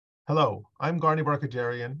Hello, I'm Garni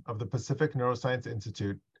Barkajarian of the Pacific Neuroscience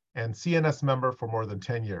Institute and CNS member for more than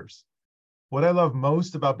 10 years. What I love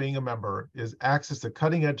most about being a member is access to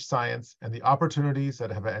cutting-edge science and the opportunities that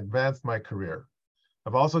have advanced my career.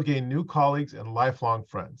 I've also gained new colleagues and lifelong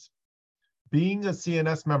friends. Being a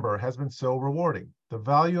CNS member has been so rewarding. The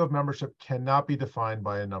value of membership cannot be defined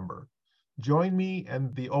by a number. Join me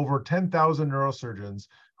and the over 10,000 neurosurgeons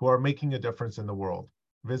who are making a difference in the world.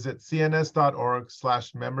 Visit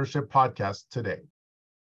cns.org/membership podcast today.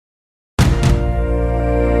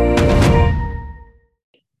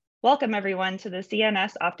 Welcome, everyone, to the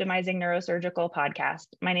CNS Optimizing Neurosurgical podcast.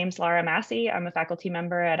 My name is Lara Massie. I'm a faculty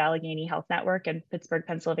member at Allegheny Health Network in Pittsburgh,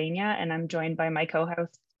 Pennsylvania, and I'm joined by my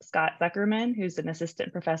co-host, Scott Zuckerman, who's an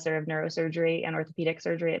assistant professor of neurosurgery and orthopedic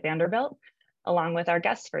surgery at Vanderbilt, along with our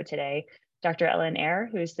guests for today, Dr. Lynn E,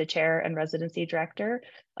 who's the chair and residency director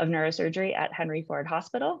of neurosurgery at Henry Ford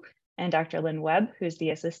Hospital, and Dr. Lynn Webb, who's the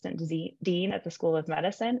assistant dean at the School of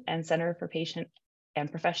Medicine and Center for Patient and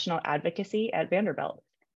Professional Advocacy at Vanderbilt.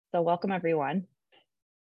 So welcome, everyone.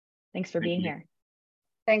 Thanks for being here.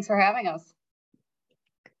 Thanks for having us.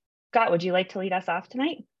 Scott, would you like to lead us off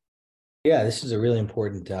tonight? Yeah, this is a really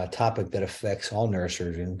important topic that affects all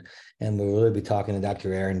neurosurgeons. And we'll really be talking to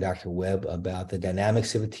Dr. Eyre and Dr. Webb about the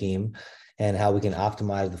dynamics of a team and how we can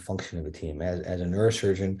optimize the function of a team. As a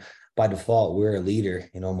neurosurgeon, by default, we're a leader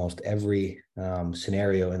in almost every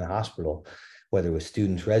scenario in the hospital, whether with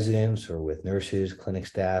students, residents, or with nurses, clinic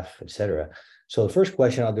staff, et cetera. So the first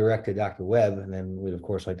question I'll direct to Dr. Webb, and then we'd, of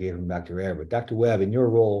course, like to hear from Dr. Eyre. But Dr. Webb, in your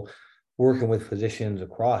role working with physicians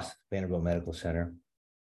across Vanderbilt Medical Center,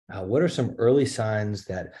 what are some early signs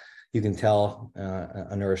that you can tell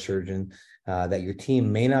a neurosurgeon that your team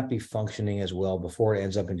may not be functioning as well before it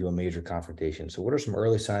ends up into a major confrontation? So what are some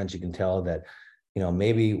early signs you can tell that,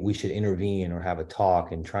 maybe we should intervene or have a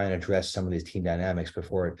talk and try and address some of these team dynamics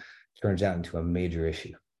before it turns out into a major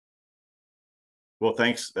issue? Well,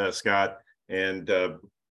 thanks, Scott. And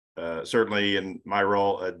certainly in my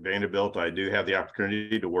role at Vanderbilt, I do have the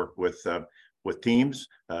opportunity to work with teams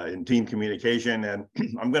in team communication. And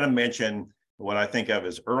I'm going to mention what I think of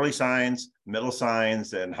as early signs, middle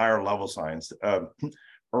signs, and higher level signs.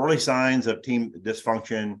 Early signs of team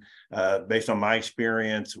dysfunction, based on my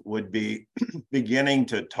experience, would be beginning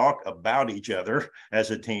to talk about each other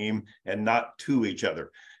as a team and not to each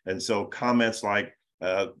other. And so comments like,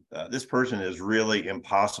 this person is really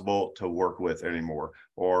impossible to work with anymore,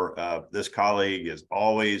 or this colleague is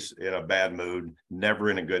always in a bad mood,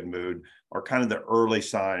 never in a good mood, are kind of the early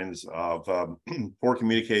signs of poor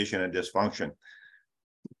communication and dysfunction.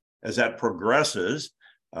 As that progresses,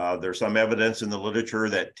 there's some evidence in the literature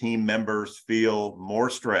that team members feel more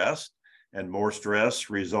stressed, and more stress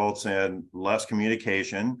results in less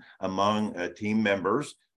communication among team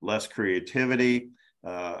members, less creativity,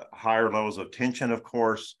 higher levels of tension, of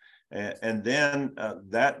course, and then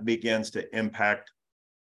that begins to impact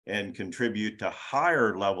and contribute to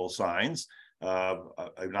higher level signs.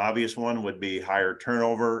 An obvious one would be higher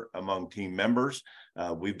turnover among team members.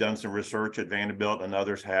 We've done some research at Vanderbilt, and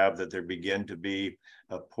others have, that there begin to be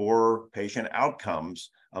poor patient outcomes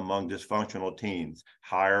among dysfunctional teams,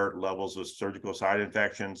 higher levels of surgical site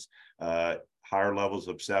infections, higher levels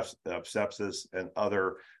of sepsis, and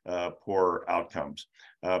other poor outcomes.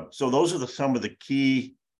 So those are some of the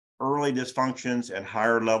key early dysfunctions and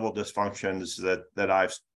higher level dysfunctions that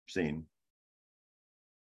I've seen.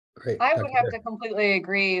 Great. I would have to completely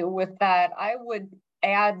agree with that. I would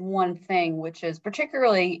add one thing, which is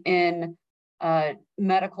particularly in the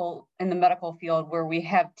medical field, where we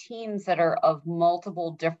have teams that are of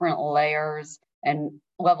multiple different layers and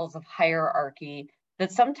levels of hierarchy,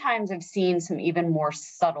 that sometimes I've seen some even more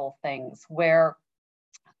subtle things where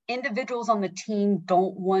individuals on the team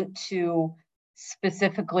don't want to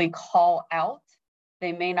specifically call out.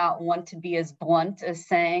 They may not want to be as blunt as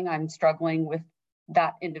saying, I'm struggling with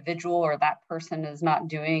that individual, or that person is not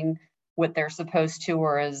doing what they're supposed to,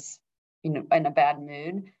 or is in a bad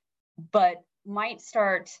mood, but might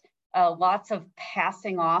start lots of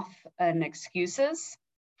passing off and excuses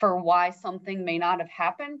for why something may not have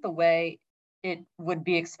happened the way it would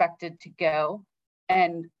be expected to go.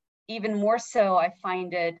 And even more so, I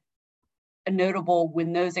find it notable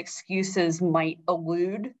when those excuses might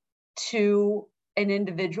allude to an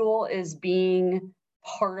individual as being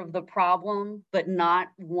part of the problem, but not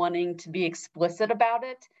wanting to be explicit about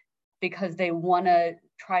it because they want to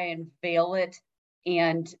try and veil it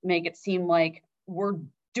and make it seem like we're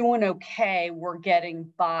doing okay, we're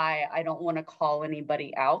getting by, I don't want to call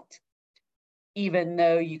anybody out, even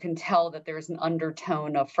though you can tell that there's an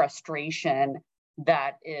undertone of frustration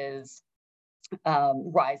that is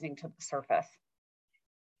rising to the surface.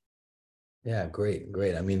 Yeah, great.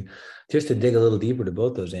 I mean, just to dig a little deeper to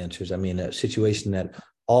both those answers, I mean, a situation that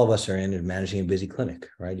all of us are in is managing a busy clinic,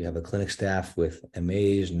 right? You have a clinic staff with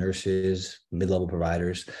MAs, nurses, mid-level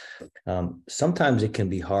providers. Sometimes it can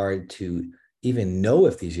be hard to even know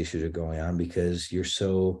if these issues are going on because you're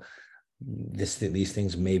so, these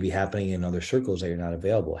things may be happening in other circles that you're not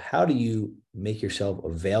available. How do you make yourself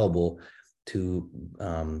available to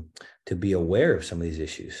be aware of some of these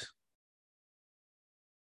issues?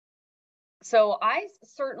 So I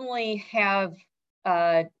certainly have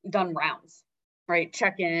done rounds, right?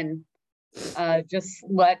 Check in, just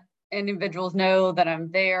let individuals know that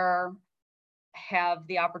I'm there, have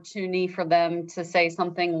the opportunity for them to say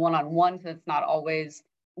something one-on-one, because it's not always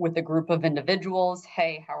with a group of individuals.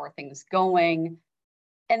 Hey, how are things going?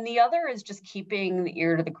 And the other is just keeping the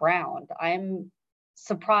ear to the ground. I'm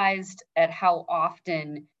surprised at how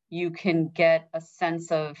often you can get a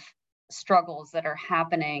sense of struggles that are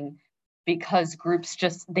happening because groups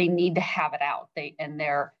just, they need to have it out.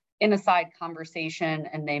 They're in a side conversation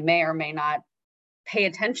and they may or may not pay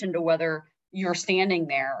attention to whether you're standing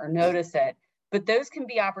there or notice it. But those can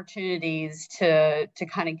be opportunities to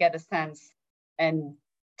kind of get a sense and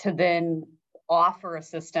to then offer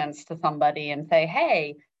assistance to somebody and say,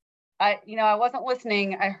 hey, I wasn't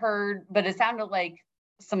listening. I heard, but it sounded like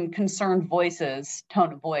some concerned voices,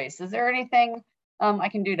 tone of voice. Is there anything I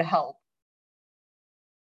can do to help?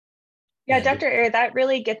 Yeah, Dr. Ayer, that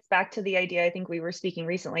really gets back to the idea, I think we were speaking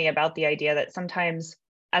recently about the idea that sometimes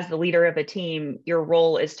as the leader of a team, your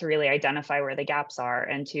role is to really identify where the gaps are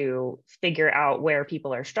and to figure out where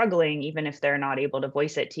people are struggling, even if they're not able to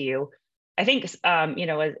voice it to you. I think, so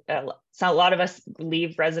a lot of us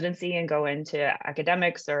leave residency and go into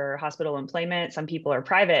academics or hospital employment. Some people are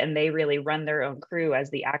private and they really run their own crew as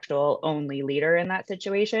the actual only leader in that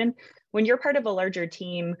situation. When you're part of a larger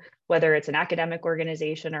team, whether it's an academic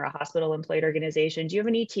organization or a hospital employed organization, do you have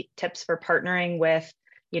any tips for partnering with,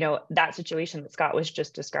 that situation that Scott was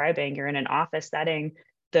just describing? You're in an office setting,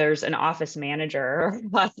 there's an office manager, or,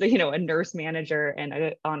 a nurse manager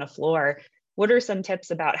and on a floor. What are some tips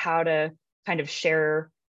about how to kind of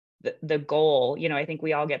share the goal? I think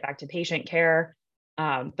we all get back to patient care,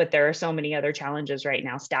 but there are so many other challenges right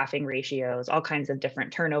now, staffing ratios, all kinds of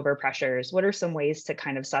different turnover pressures. What are some ways to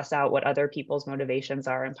kind of suss out what other people's motivations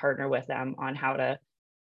are and partner with them on how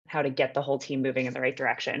to get the whole team moving in the right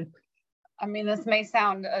direction? I mean, this may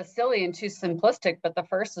sound silly and too simplistic, but the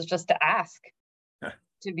first is just to ask,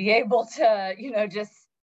 to be able to, just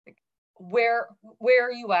where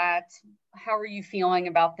are you at? How are you feeling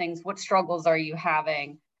about things? What struggles are you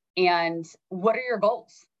having? And what are your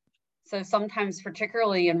goals? So sometimes,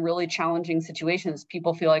 particularly in really challenging situations,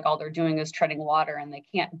 people feel like all they're doing is treading water and they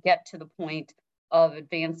can't get to the point of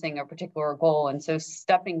advancing a particular goal. And so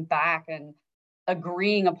stepping back and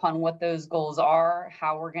agreeing upon what those goals are,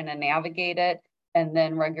 how we're going to navigate it, and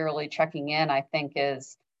then regularly checking in, I think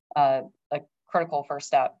is a critical first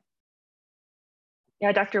step.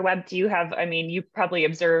 Yeah, Dr. Webb, you probably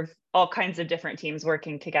observe all kinds of different teams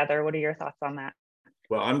working together. What are your thoughts on that?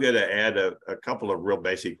 Well, I'm going to add a couple of real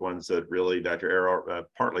basic ones that really Dr. Ayer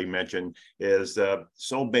partly mentioned is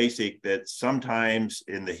so basic that sometimes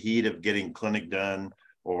in the heat of getting clinic done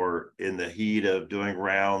or in the heat of doing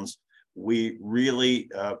rounds, we really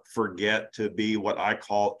forget to be what I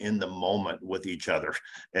call in the moment with each other.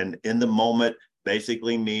 And in the moment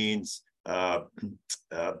basically means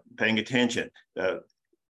paying attention,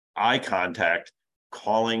 eye contact,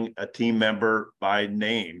 calling a team member by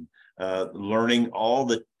name, learning all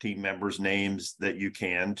the team members' names that you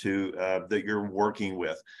can that you're working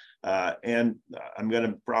with. And I'm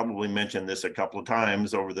going to probably mention this a couple of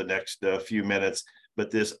times over the next few minutes, but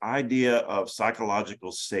this idea of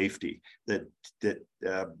psychological safety, that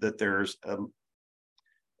there's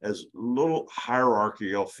as little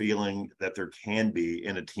hierarchical feeling that there can be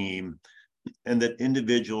in a team, and that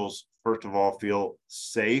individuals, first of all, feel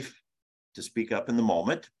safe to speak up in the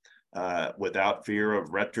moment without fear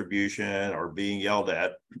of retribution or being yelled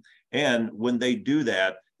at. And when they do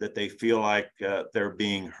that they feel like they're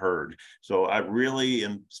being heard. So I really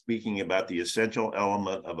am speaking about the essential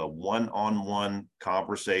element of a one-on-one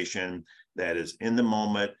conversation that is in the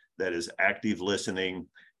moment, that is active listening.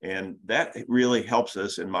 And that really helps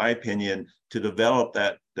us, in my opinion, to develop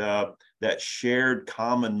that shared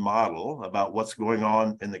common model about what's going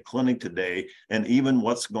on in the clinic today, and even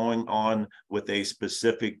what's going on with a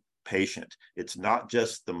specific patient. It's not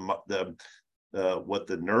just what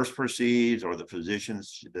the nurse perceives or the physician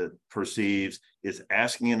perceives. It's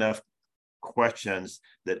asking enough questions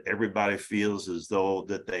that everybody feels as though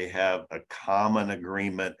that they have a common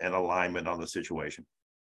agreement and alignment on the situation.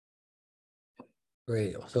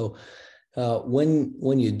 Great. So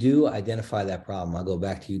When you do identify that problem, I'll go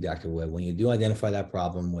back to you, Dr. Webb. When you do identify that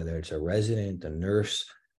problem, whether it's a resident, a nurse,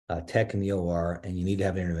 a tech in the OR, and you need to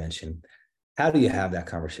have an intervention, how do you have that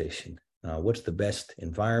conversation? What's the best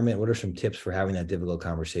environment? What are some tips for having that difficult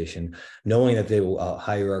conversation, knowing that the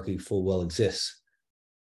hierarchy full well exists?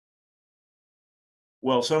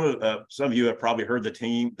 Well, some of you have probably heard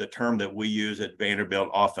the term that we use at Vanderbilt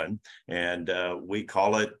often, and we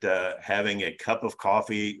call it having a cup of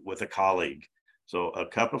coffee with a colleague. So a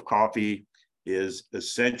cup of coffee is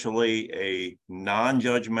essentially a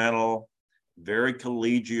non-judgmental, very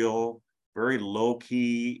collegial, very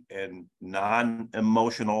low-key and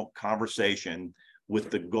non-emotional conversation with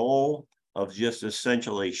the goal of just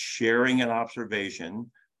essentially sharing an observation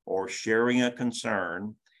or sharing a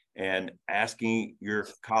concern and asking your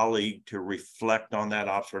colleague to reflect on that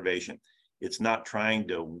observation. It's not trying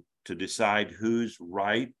to decide who's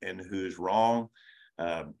right and who's wrong.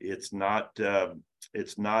 It's not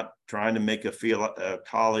trying to make a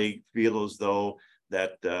colleague feel as though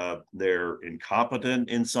that they're incompetent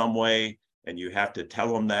in some way, and you have to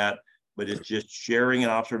tell them that, but it's just sharing an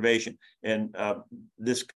observation. And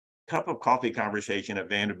this cup of coffee conversation at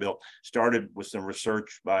Vanderbilt started with some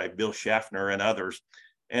research by Bill Schaffner and others.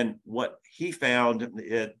 And what he found,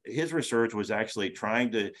 his research was actually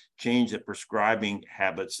trying to change the prescribing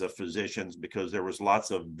habits of physicians because there was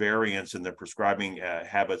lots of variance in the prescribing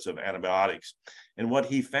habits of antibiotics. And what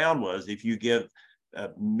he found was if you give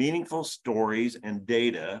meaningful stories and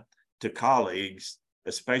data to colleagues,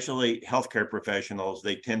 especially healthcare professionals,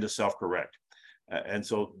 they tend to self-correct. And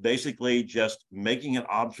so basically just making an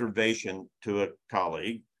observation to a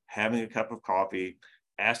colleague, having a cup of coffee,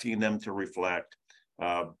 asking them to reflect,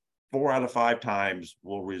 4 out of 5 times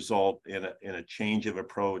will result in a change of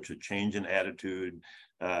approach, a change in attitude,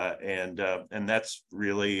 and that's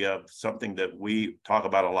really something that we talk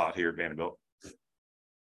about a lot here at Vanderbilt.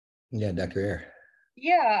 Yeah, Dr. Ayer.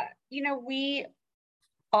 Yeah, we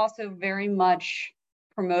also very much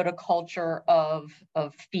promote a culture of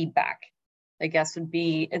feedback. I guess would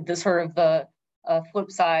be the sort of the flip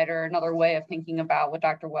side, or another way of thinking about what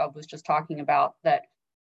Dr. Webb was just talking about, that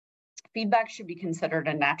feedback should be considered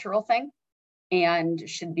a natural thing and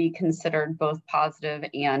should be considered both positive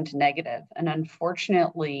and negative. And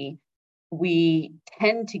unfortunately, we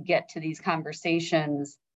tend to get to these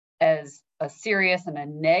conversations as a serious and a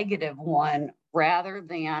negative one rather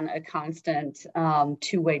than a constant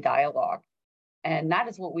two-way dialogue. And that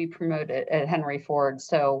is what we promote at Henry Ford.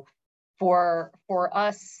 So for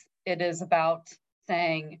us, it is about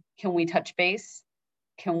saying, can we touch base?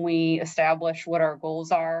 Can we establish what our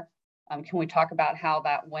goals are? Can we talk about how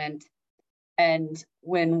that went? And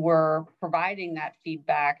when we're providing that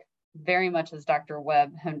feedback, very much as Dr.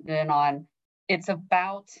 Webb honed in on, it's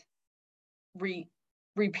about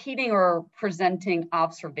repeating or presenting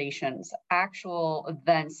observations, actual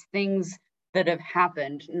events, things that have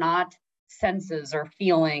happened, not senses or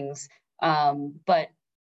feelings, but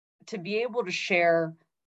to be able to share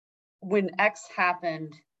when X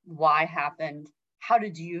happened, Y happened, how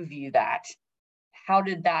did you view that? How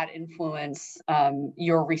did that influence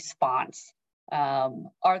your response?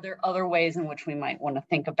 Are there other ways in which we might want to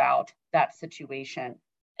think about that situation?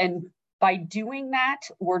 And by doing that,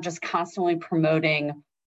 we're just constantly promoting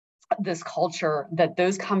this culture that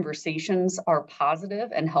those conversations are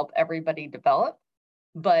positive and help everybody develop,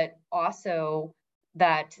 but also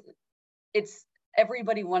that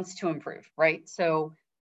everybody wants to improve, right? So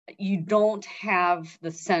you don't have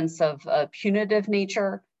the sense of a punitive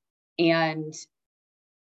nature, and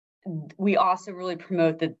we also really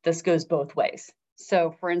promote that this goes both ways.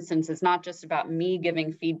 So for instance, it's not just about me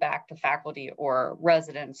giving feedback to faculty or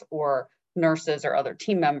residents or nurses or other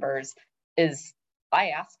team members, is I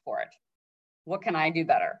ask for it. What can I do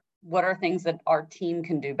better? What are things that our team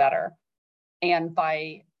can do better? And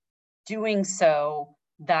by doing so,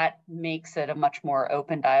 that makes it a much more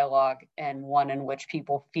open dialogue and one in which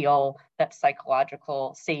people feel that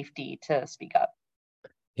psychological safety to speak up.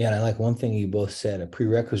 Yeah, and I like one thing you both said, a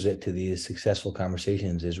prerequisite to these successful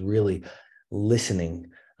conversations is really listening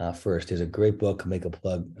first. There's a great book, make a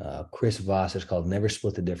plug, Chris Voss, it's called Never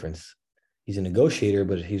Split the Difference. He's a negotiator,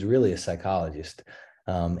 but he's really a psychologist.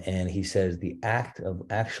 And he says the act of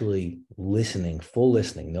actually listening, full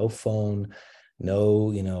listening, no phone,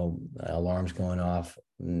 no, alarms going off,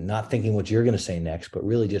 not thinking what you're going to say next, but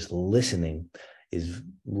really just listening is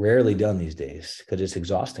rarely done these days because it's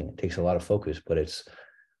exhausting. It takes a lot of focus, but it's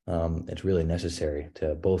really necessary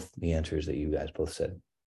to both the answers that you guys both said.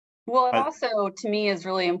 Well, it also, to me, is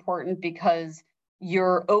really important because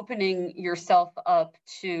you're opening yourself up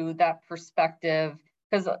to that perspective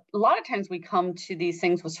because a lot of times we come to these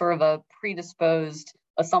things with sort of a predisposed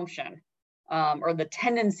assumption, or the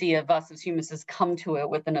tendency of us as humans is come to it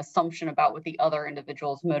with an assumption about what the other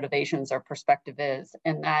individual's motivations or perspective is.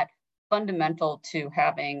 And that fundamental to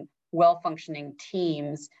having well-functioning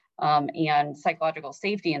teams and psychological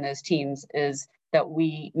safety in those teams is that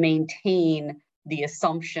we maintain the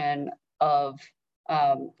assumption of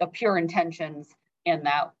pure intentions, and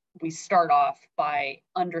that we start off by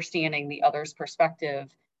understanding the other's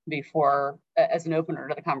perspective before, as an opener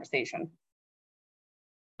to the conversation.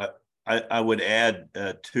 I would add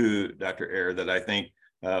to Dr. Eyre that I think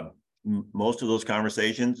most of those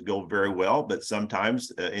conversations go very well, but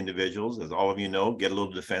sometimes individuals, as all of you know, get a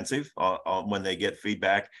little defensive when they get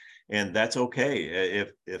feedback, and that's okay.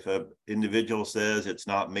 If an individual says it's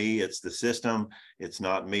not me, it's the system, it's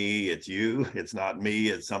not me, it's you, it's not me,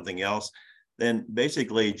 it's something else, then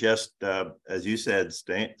basically just, as you said,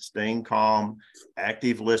 staying calm,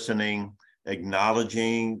 active listening,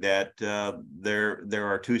 acknowledging that there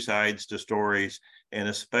are two sides to stories, and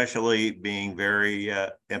especially being very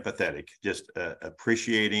empathetic, just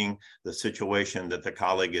appreciating the situation that the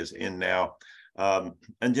colleague is in now. And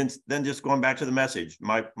then just going back to the message,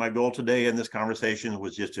 my goal today in this conversation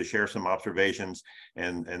was just to share some observations,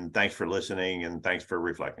 and thanks for listening, and thanks for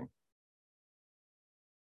reflecting.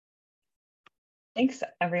 Thanks,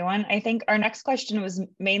 everyone. I think our next question was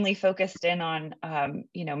mainly focused in on,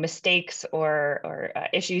 mistakes or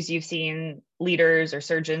issues you've seen leaders or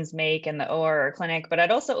surgeons make in the OR or clinic, but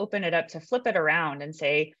I'd also open it up to flip it around and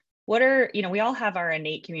say, what are, we all have our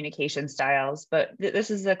innate communication styles, but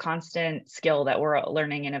this is a constant skill that we're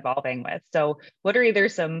learning and evolving with. So what are either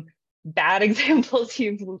some bad examples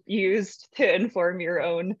you've used to inform your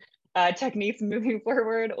own techniques moving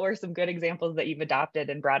forward, or some good examples that you've adopted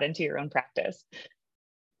and brought into your own practice?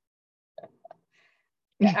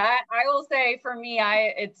 I will say for me,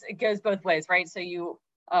 it goes both ways, right? So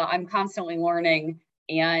I'm constantly learning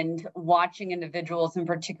and watching individuals in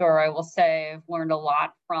particular. I will say I've learned a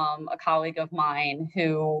lot from a colleague of mine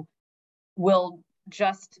who will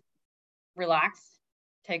just relax,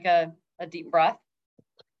 take a deep breath,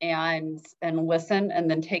 and listen, and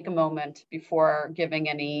then take a moment before giving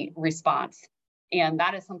any response. And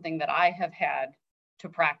that is something that I have had to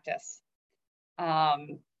practice.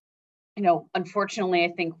 Unfortunately,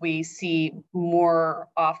 I think we see more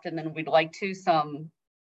often than we'd like to some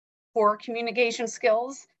poor communication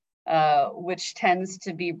skills, which tends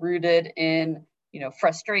to be rooted in,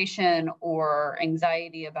 frustration or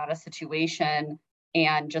anxiety about a situation,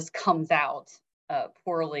 and just comes out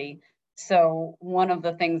poorly. So one of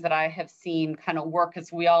the things that I have seen kind of work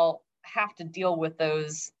is we all have to deal with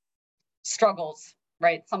those struggles,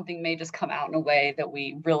 right? Something may just come out in a way that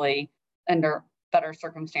we really, under better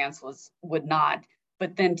circumstances, would not,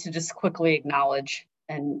 but then to just quickly acknowledge.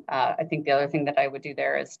 And I think the other thing that I would do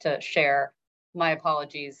there is to share my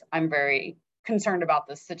apologies. I'm very concerned about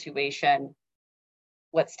this situation.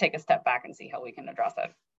 Let's take a step back and see how we can address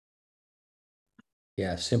it.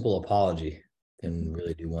 Yeah, simple apology can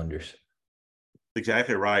really do wonders.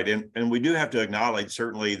 Exactly right. And we do have to acknowledge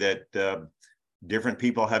certainly that different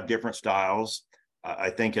people have different styles. I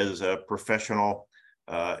think as a professional,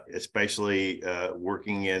 especially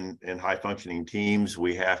working in high functioning teams,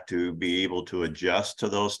 we have to be able to adjust to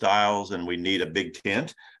those styles, and we need a big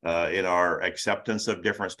tent in our acceptance of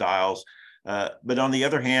different styles. But on the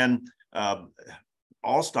other hand,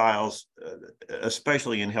 all styles,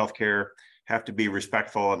 especially in healthcare, have to be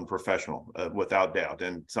respectful and professional, without doubt.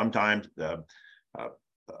 And sometimes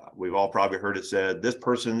we've all probably heard it said, this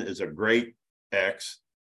person is a great X,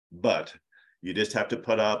 but you just have to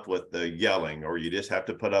put up with the yelling, or you just have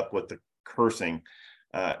to put up with the cursing.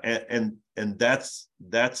 And that's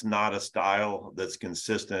not a style that's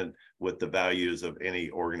consistent with the values of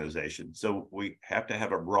any organization. So we have to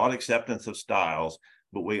have a broad acceptance of styles,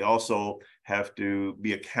 but we also have to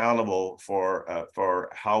be accountable for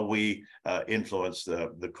how we influence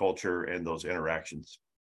the culture and those interactions.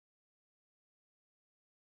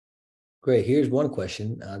 Great. Here's one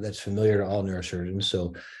question that's familiar to all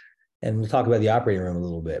neurosurgeons. And we'll talk about the operating room a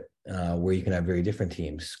little bit, where you can have very different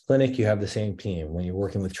teams. Clinic, you have the same team. When you're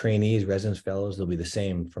working with trainees, residents, fellows, they'll be the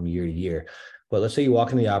same from year to year. But let's say you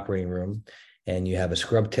walk in the operating room and you have a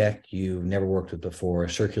scrub tech you've never worked with before, a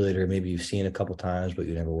circulator maybe you've seen a couple times, but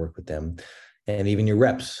you never worked with them. And even your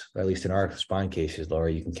reps, or at least in our spine cases,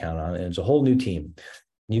 Laura, you can count on. And it's a whole new team.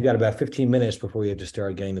 You got about 15 minutes before you have to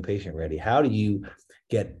start getting the patient ready. How do you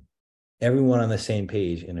get everyone on the same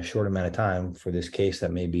page in a short amount of time for this case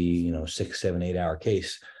that may be, 6, 7, 8 hour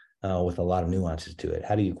case with a lot of nuances to it?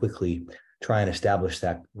 How do you quickly try and establish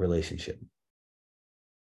that relationship?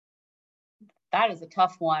 That is a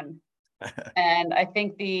tough one. And I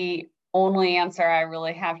think the only answer I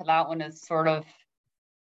really have to that one is sort of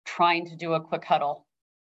trying to do a quick huddle,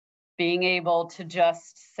 being able to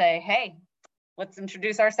just say, hey, let's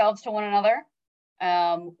introduce ourselves to one another.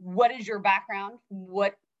 What is your background?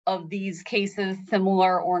 What of these cases,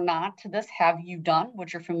 similar or not to this, have you done?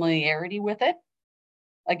 What's your familiarity with it?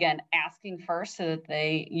 Again, asking first so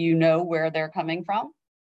that you know where they're coming from.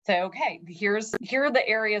 Say, okay, here are the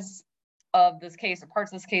areas of this case or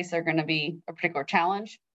parts of this case that are going to be a particular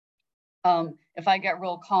challenge. If I get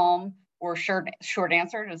real calm or short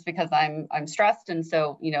answered, it's because I'm stressed, and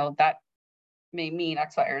so that may mean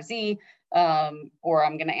X, Y, or Z, or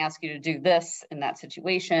I'm going to ask you to do this in that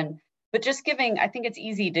situation. But just giving, I think it's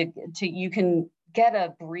easy to you can get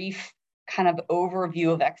a brief kind of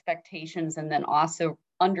overview of expectations and then also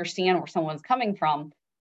understand where someone's coming from.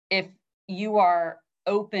 If you are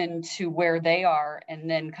open to where they are and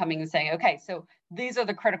then coming and saying, okay, so these are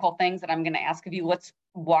the critical things that I'm going to ask of you. Let's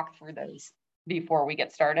walk through those before we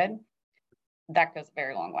get started. That goes a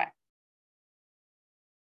very long way.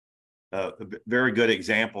 Very good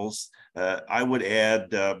examples. I would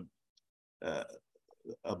add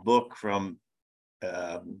a book from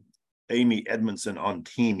Amy Edmondson on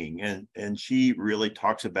teaming, and she really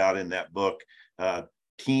talks about in that book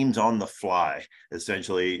teams on the fly.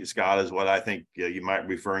 Essentially, Scott, is what I think you might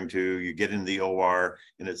be referring to. You get in the OR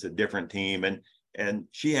and it's a different team, and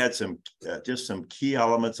she had just some key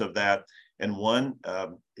elements of that. And one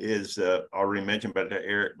is already mentioned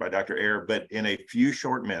by Dr. Ayer, but in a few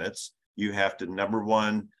short minutes, you have to, number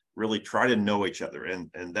one, really try to know each other.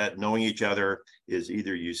 And that knowing each other is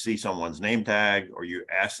either you see someone's name tag or you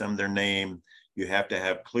ask them their name. You have to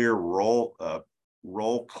have clear role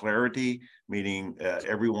clarity, meaning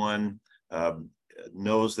everyone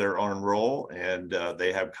knows their own role and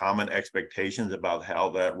they have common expectations about how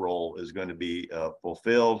that role is going to be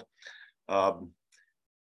fulfilled.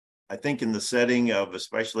 I think in the setting of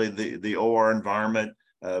especially the OR environment,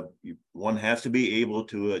 one has to be able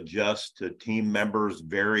to adjust to team members'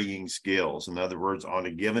 varying skills. In other words, on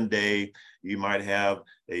a given day, you might have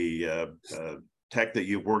a tech that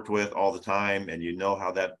you've worked with all the time, and you know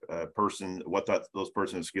how that person, what those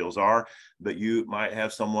person's skills are, but you might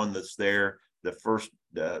have someone that's there the first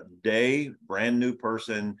day, brand new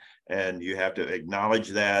person, and you have to acknowledge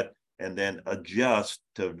that and then adjust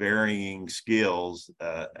to varying skills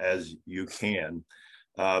as you can.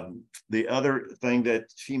 The other thing that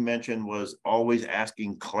she mentioned was always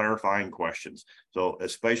asking clarifying questions. So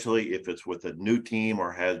especially if it's with a new team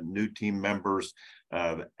or has new team members,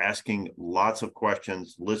 asking lots of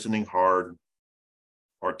questions, listening hard,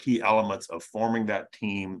 are key elements of forming that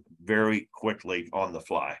team very quickly on the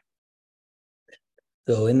fly.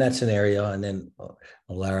 So in that scenario, and then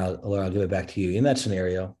Lara, I'll give it back to you. In that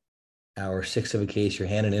scenario, hour 6 of a case, you're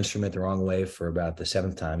handing an instrument the wrong way for about the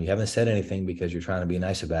 7th time. You haven't said anything because you're trying to be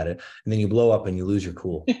nice about it. And then you blow up and you lose your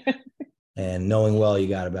cool. And knowing well, you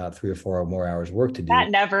got about 3 or 4 more hours work to do. That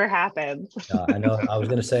never happens. I know. I was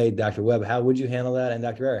going to say, Dr. Webb, how would you handle that? And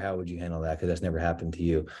Dr. Ayer, how would you handle that? Because that's never happened to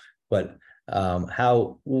you. But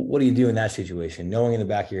what do you do in that situation? Knowing in the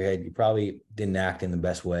back of your head, you probably didn't act in the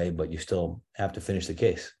best way, but you still have to finish the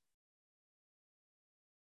case.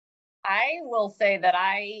 I will say that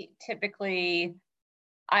I typically,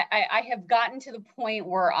 I have gotten to the point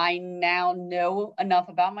where I now know enough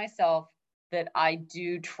about myself that I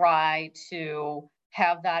do try to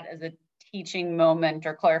have that as a teaching moment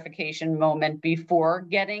or clarification moment before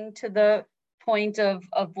getting to the point of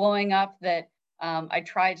blowing up, that I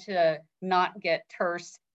try to not get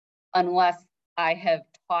terse unless I have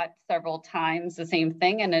taught several times the same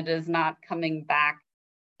thing and it is not coming back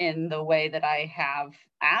in the way that I have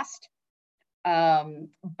asked.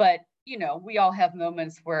 But we all have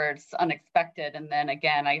moments where it's unexpected. And then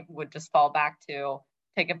again, I would just fall back to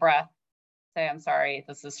take a breath, say, I'm sorry,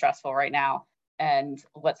 this is stressful right now. And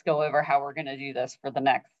let's go over how we're going to do this for the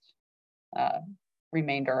next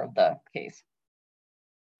remainder of the case.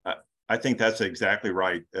 I think that's exactly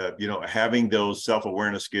right. Having those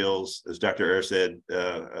self-awareness skills, as Dr. Ayer said,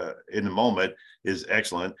 in the moment is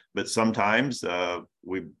excellent. But sometimes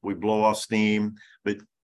we blow off steam. But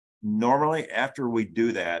normally after we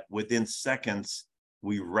do that, within seconds,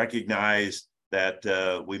 we recognize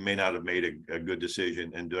that we may not have made a good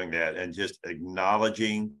decision in doing that, and just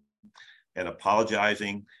acknowledging and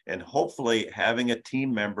apologizing, and hopefully having a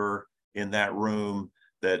team member in that room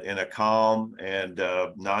that in a calm and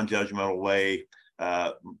non-judgmental way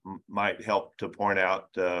might help to point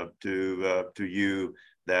out to you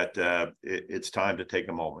that it's time to take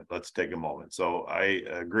a moment. Let's take a moment. So I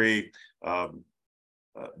agree.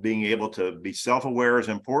 being able to be self-aware is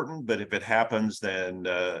important, but if it happens, then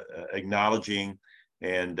acknowledging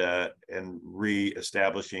and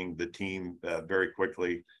re-establishing the team very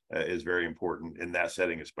quickly is very important in that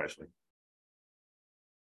setting, especially.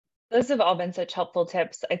 Those have all been such helpful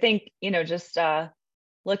tips. I think, just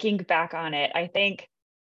looking back on it, I think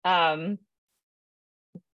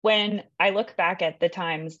when I look back at the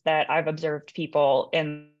times that I've observed people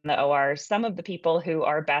in the OR, some of the people who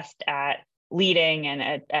are best at leading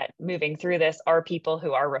and at moving through this are people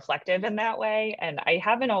who are reflective in that way. And I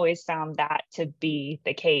haven't always found that to be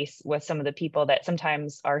the case with some of the people that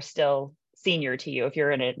sometimes are still senior to you. If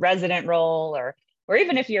you're in a resident role or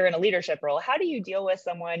even if you're in a leadership role, how do you deal with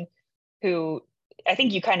someone who, I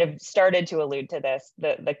think you kind of started to allude to this,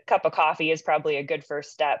 the cup of coffee is probably a good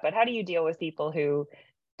first step, but how do you deal with people who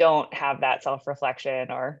don't have that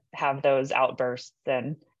self-reflection or have those outbursts?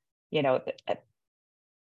 And,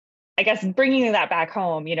 I guess bringing that back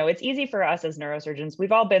home, it's easy for us as neurosurgeons.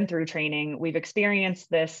 We've all been through training. We've experienced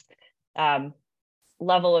this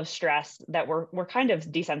level of stress that we're kind of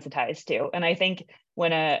desensitized to. And I think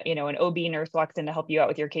when an OB nurse walks in to help you out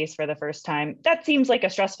with your case for the first time, that seems like a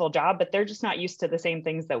stressful job, but they're just not used to the same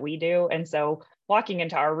things that we do. And so walking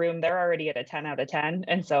into our room, they're already at a 10 out of 10.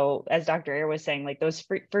 And so as Dr. Ayer was saying, like those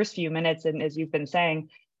first few minutes, and as you've been saying,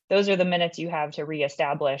 those are the minutes you have to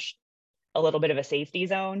reestablish a little bit of a safety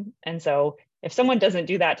zone. And so if someone doesn't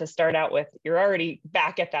do that to start out with, you're already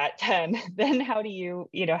back at that 10, then how do you,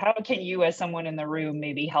 how can you as someone in the room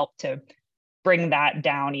maybe help to bring that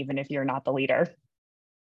down, even if you're not the leader?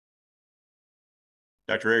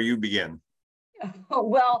 Dr. Ayer, you begin.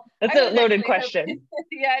 Well, that's a loaded question.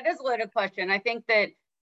 Yeah, it is a loaded question. I think that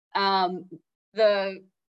the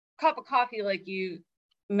cup of coffee, like you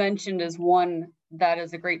mentioned, is one that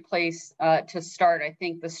is a great place to start. I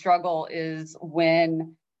think the struggle is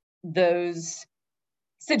when those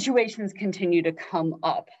situations continue to come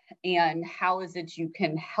up, and how is it you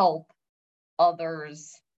can help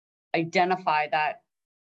others identify that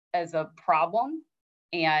as a problem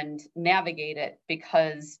and navigate it.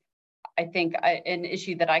 Because I think an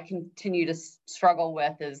issue that I continue to struggle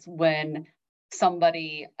with is when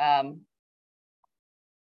somebody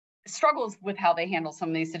struggles with how they handle some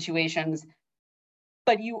of these situations,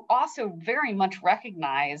 but you also very much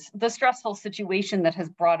recognize the stressful situation that has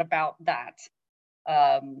brought about that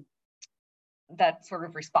that sort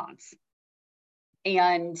of response.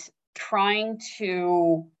 And trying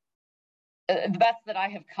to, the best that I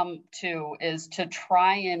have come to is to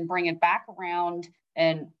try and bring it back around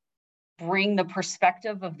and bring the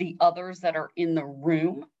perspective of the others that are in the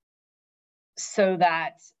room, so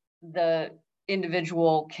that the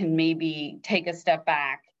individual can maybe take a step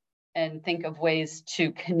back and think of ways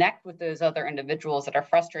to connect with those other individuals that are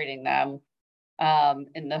frustrating them,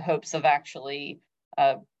 in the hopes of actually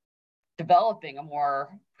developing a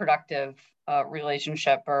more productive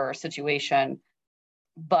relationship or situation.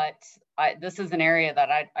 But this is an area that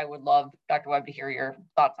I would love, Dr. Webb, to hear your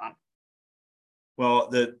thoughts on.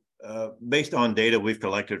 Well, based on data we've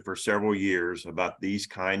collected for several years about these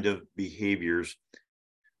kind of behaviors,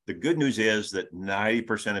 the good news is that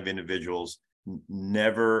 90% of individuals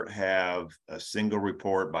never have a single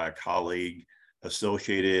report by a colleague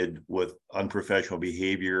associated with unprofessional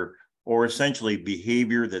behavior, or essentially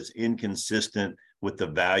behavior that's inconsistent with the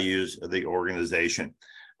values of the organization.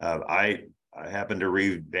 I happen to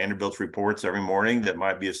read Vanderbilt's reports every morning that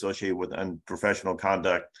might be associated with unprofessional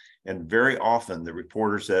conduct, and very often the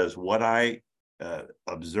reporter says what I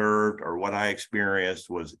observed or what I experienced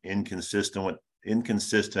was inconsistent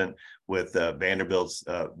with Vanderbilt's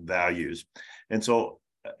values. And so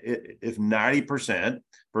if 90%,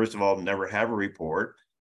 first of all, never have a report,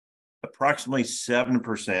 approximately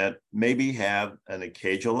 7% maybe have an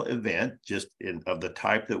occasional event just of the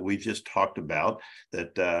type that we just talked about,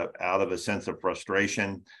 that out of a sense of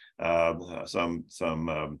frustration, some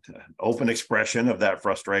open expression of that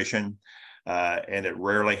frustration, and it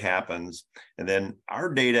rarely happens. And then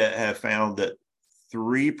our data have found that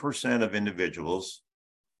 3% of individuals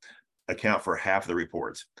account for half the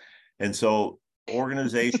reports. And so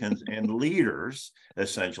organizations and leaders,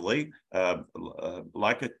 essentially,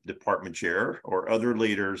 like a department chair or other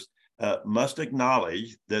leaders, must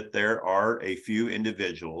acknowledge that there are a few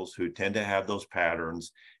individuals who tend to have those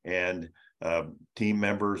patterns, and team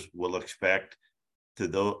members will expect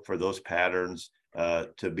for those patterns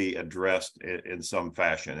to be addressed in some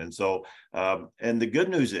fashion. And so, and the good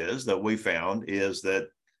news is that we found is that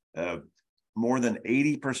more than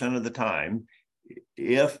 80% of the time,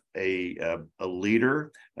 if a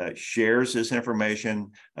leader shares this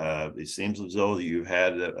information, it seems as though you've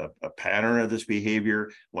had a pattern of this behavior,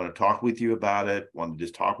 want to talk with you about it, want to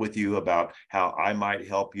just talk with you about how I might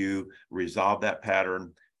help you resolve that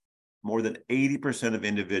pattern, more than 80% of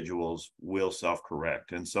individuals will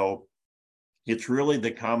self-correct. And so it's really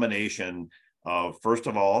the combination of, first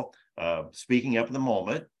of all, speaking up in the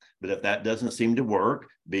moment, but if that doesn't seem to work,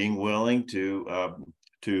 being willing to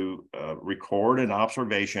record an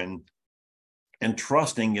observation and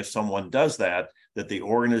trusting if someone does that the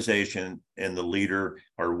organization and the leader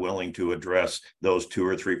are willing to address those 2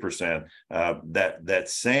 or 3%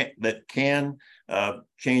 that can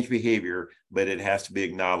change behavior, but it has to be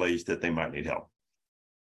acknowledged that they might need help.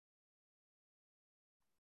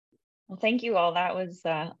 Well, thank you all. That was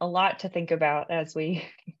a lot to think about as we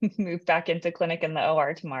move back into clinic in the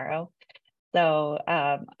OR tomorrow. So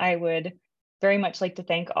I would very much like to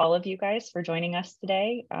thank all of you guys for joining us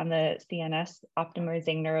today on the CNS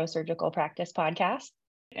Optimizing Neurosurgical Practice podcast,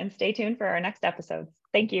 and stay tuned for our next episodes.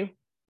 Thank you.